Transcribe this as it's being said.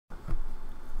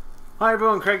Hi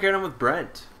everyone, Craig here. I'm with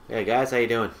Brent. Hey guys, how you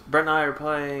doing? Brent and I are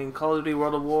playing Call of Duty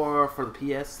World of War for the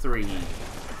PS3.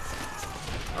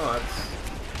 Oh, that's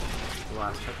the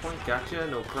last checkpoint. Gotcha,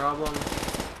 no problem.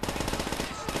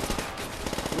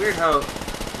 Weird how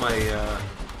my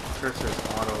cursor's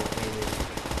auto-aiming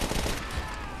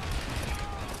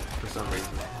for some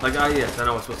reason. Like, yes, I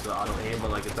know it's supposed to auto-aim,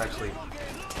 but like it's actually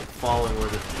following where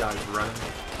this guy's running.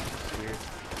 It's weird.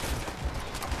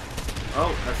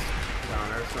 Oh, that's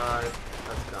down our side.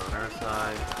 That's down our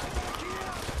side.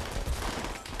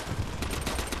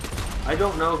 I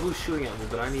don't know who's shooting at me,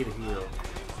 but I need a heal.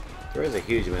 There is a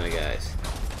huge amount of guys.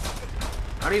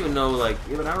 I don't even know, like,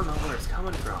 even I don't know where it's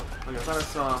coming from. Like, I thought I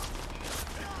saw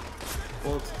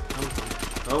bullets coming from.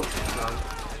 Oh, it's gone.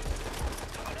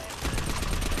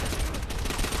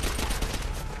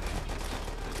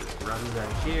 Just run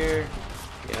back here.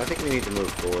 Yeah, I think we need to move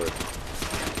forward.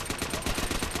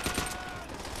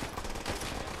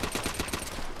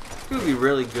 It would be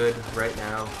really good right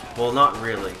now. Well, not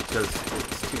really, because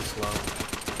it's too slow.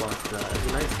 But it'd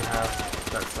be nice to have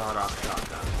that sawed-off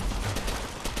shotgun.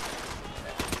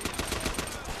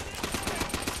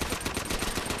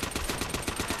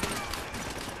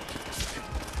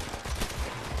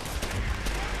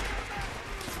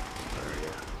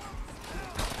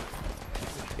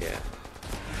 Yeah.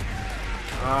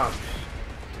 Oh,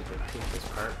 did I take this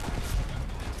part?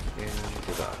 And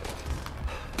goodbye.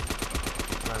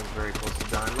 I'm very close to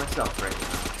dying myself right now.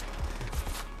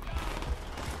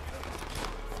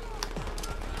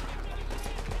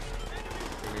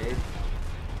 Grenade.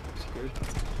 Looks good.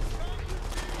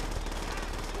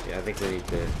 Yeah, I think we need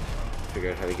to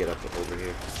figure out how to get up over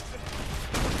here.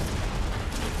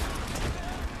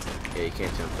 Yeah, you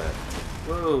can't jump that.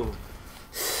 Whoa.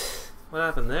 What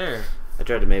happened there? I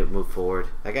tried to move forward.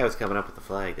 That guy was coming up with the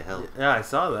flag to help. Yeah, I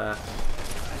saw that.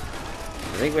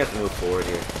 I think we have to move forward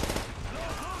here.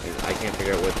 I can't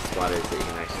figure out what the spot is that you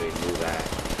can actually move at.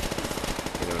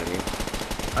 You know what I mean?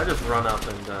 I just run up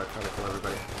and try to kill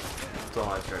everybody. That's all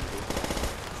I try to do.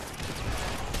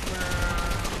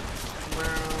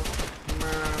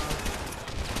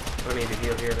 I need to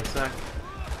heal here in a sec.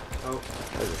 Oh.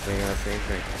 I was just thinking that same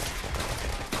thing.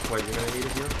 Wait, you're gonna need a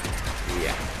heal?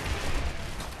 Yeah.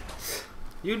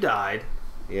 You died.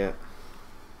 Yeah.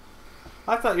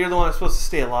 I thought you're the one that's supposed to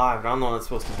stay alive, but I'm the one that's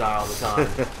supposed to die all the time.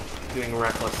 Doing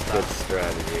reckless stuff. Good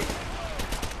strategy.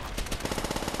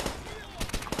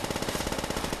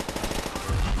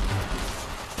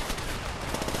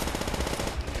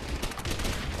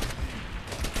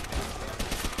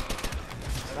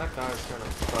 That guy's trying to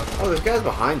bug me. Oh, there's guys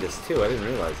behind us too. I didn't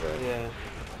realize that. Yeah.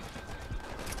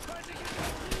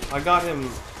 I got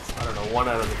him, I don't know, one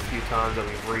out of the few times that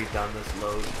we've redone this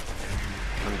load.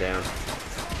 I'm down.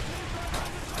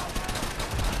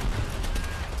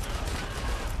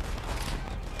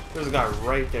 There's a guy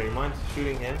right there. You mind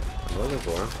shooting him? I'm looking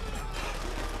for him.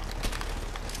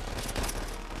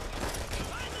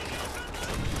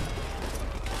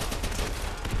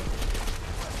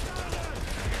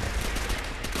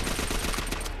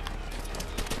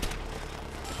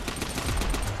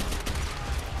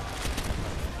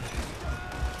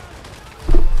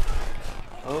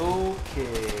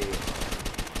 Okay.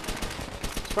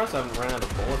 Surprised I haven't ran out of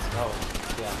bullets. Oh,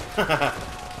 yeah.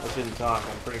 I shouldn't talk.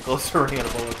 I'm pretty close to running out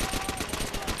of bullets.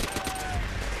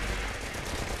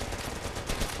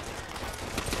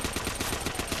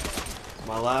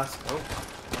 My last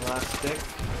stick.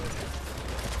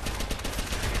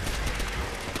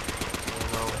 I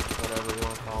don't know, whatever you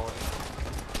want to call it.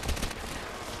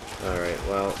 Alright,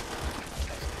 well,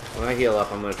 when I heal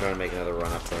up, I'm going to try to make another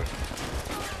run up there.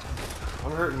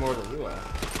 I'm hurting more than you are.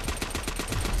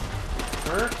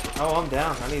 Hurt? Oh, I'm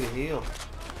down. I need a heal.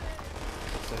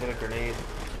 So hit a grenade.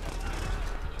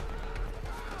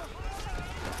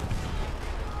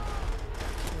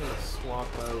 I'm gonna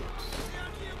swap out.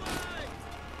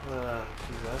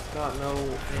 Geez, that's got no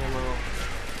ammo.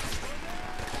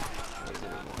 Where's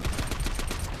anymore?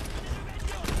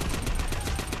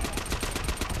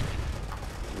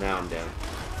 Now I'm down.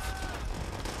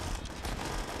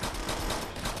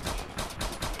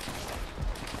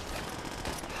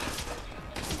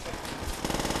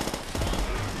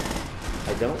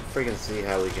 I don't friggin' see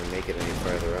how we can make it any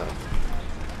further up.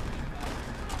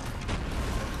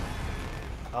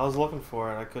 I was looking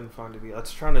for it. I couldn't find it. I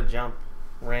was trying to jump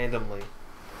randomly.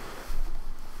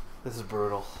 This is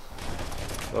brutal.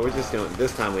 Well, we're just doing,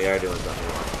 this time we are doing something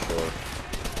wrong for sure.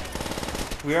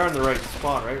 We are in the right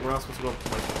spot, right? We're not supposed to go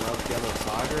like around the other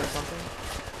side or something?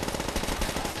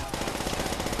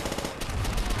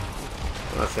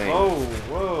 I'm not saying. Oh,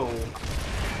 whoa.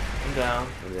 I'm down.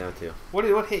 I'm down too. What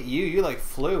hit you? You like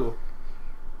flew.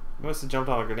 You must have jumped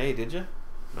on a grenade, did you?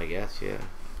 I guess, yeah.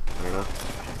 I don't know.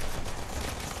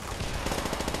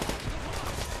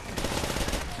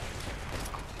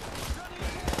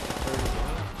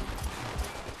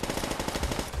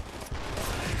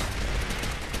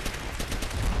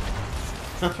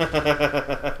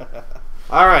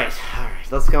 Alright.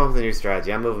 Let's come up with a new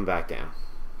strategy. I'm moving back down.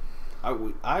 I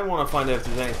want to find out if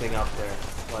there's anything up there.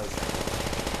 Like.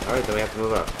 Alright, then we have to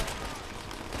move up.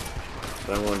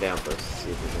 But I'm going down first to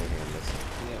see if there's anything I'm missing.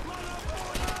 Yeah.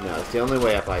 No, it's the only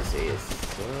way up I see is...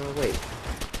 wait.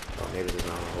 Oh, maybe there's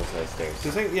not a whole set of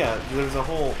stairs. Yeah, there's a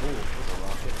whole... Ooh, there's a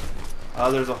rocket.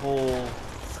 There's a whole...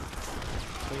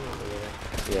 thing over there.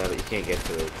 Yeah, but you can't get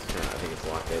to it. It's kinda, I think it's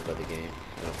locked out by the game.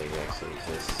 I don't think it actually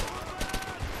exists.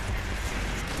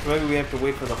 So maybe we have to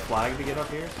wait for the flag to get up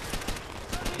here?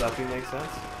 Does that make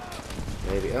sense?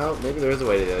 Maybe. Oh, maybe there is a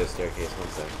way to the other staircase. One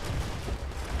sec.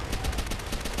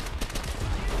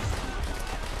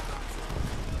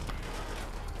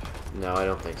 No, I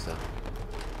don't think so.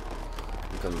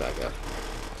 I'm coming back up.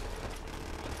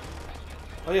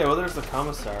 Oh yeah, well there's the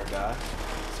commissar guy.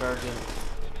 Sergeant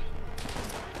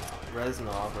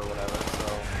Reznov or whatever, so...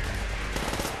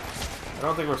 I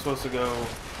don't think we're supposed to go...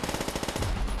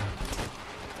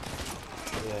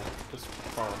 Yeah, just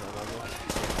follow him, I guess.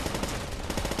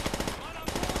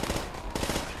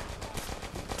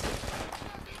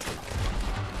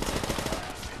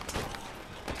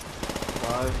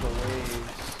 Ride the waves.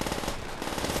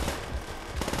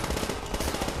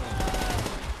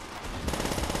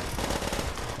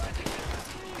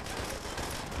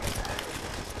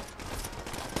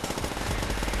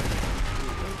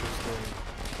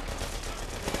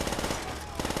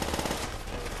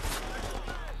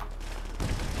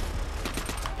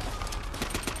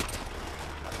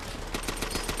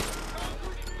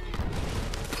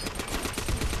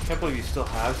 I can't believe you still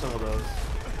have some of those.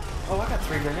 Oh, I got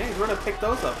 3 grenades. Where'd I pick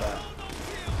those up at?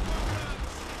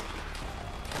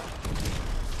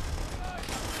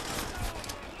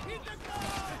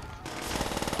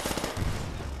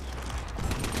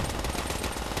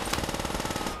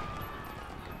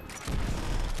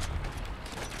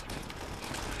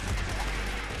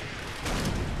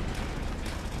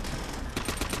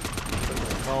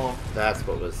 Oh, That's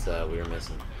what was we were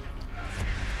missing.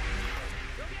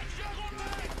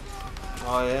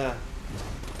 oh yeah.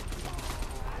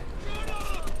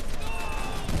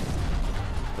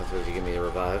 That's what you give me a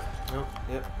revive. Oh,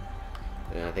 yep.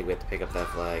 And I think we have to pick up that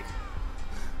flag.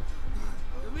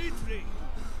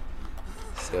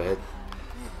 Let's go ahead.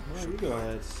 No, you go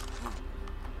ahead.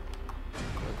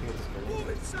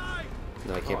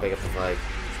 No, I can't pick up the flag.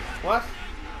 What?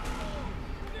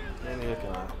 Yeah, neither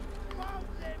can I.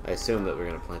 I assume that we're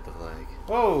gonna plant the flag.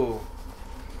 Whoa!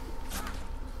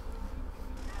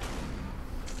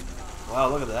 Wow,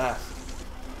 look at that.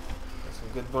 There's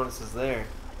some good bonuses there.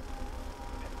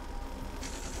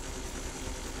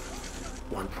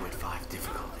 1.5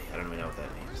 difficulty. I don't even know what that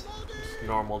means. Just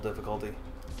normal difficulty.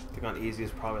 I think on easy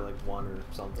is probably like 1 or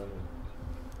something.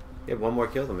 You have one more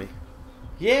kill than me.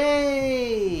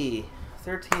 Yay!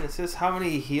 13 assists. How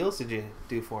many heals did you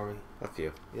do for me? A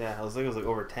few. Yeah, I was thinking it was like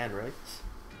over 10, right?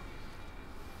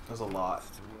 That was a lot.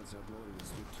 Towards our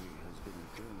glorious victory has been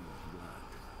a journey of blood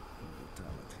and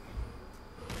brutality.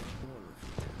 All of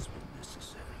it has been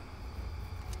necessary.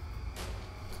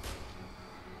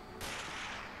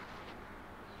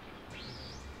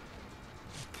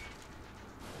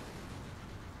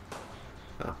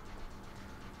 Oh.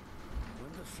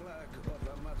 When the flag of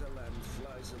our motherland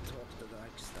flies atop the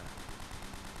Reichstag,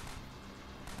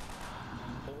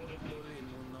 all of Berlin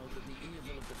will know that the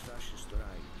evil of the fascist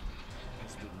Reich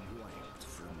has been wiped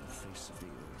from the face of the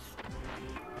earth.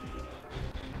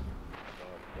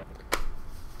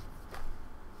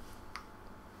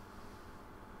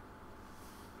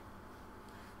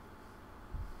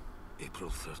 April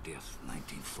 30th,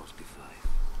 1945.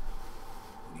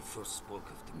 When he first spoke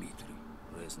of Dmitri,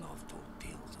 Reznov told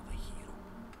tales of a hero.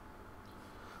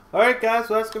 Alright guys,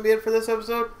 so that's going to be it for this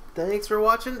episode. Thanks for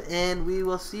watching, and we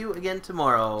will see you again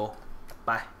tomorrow.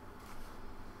 Bye.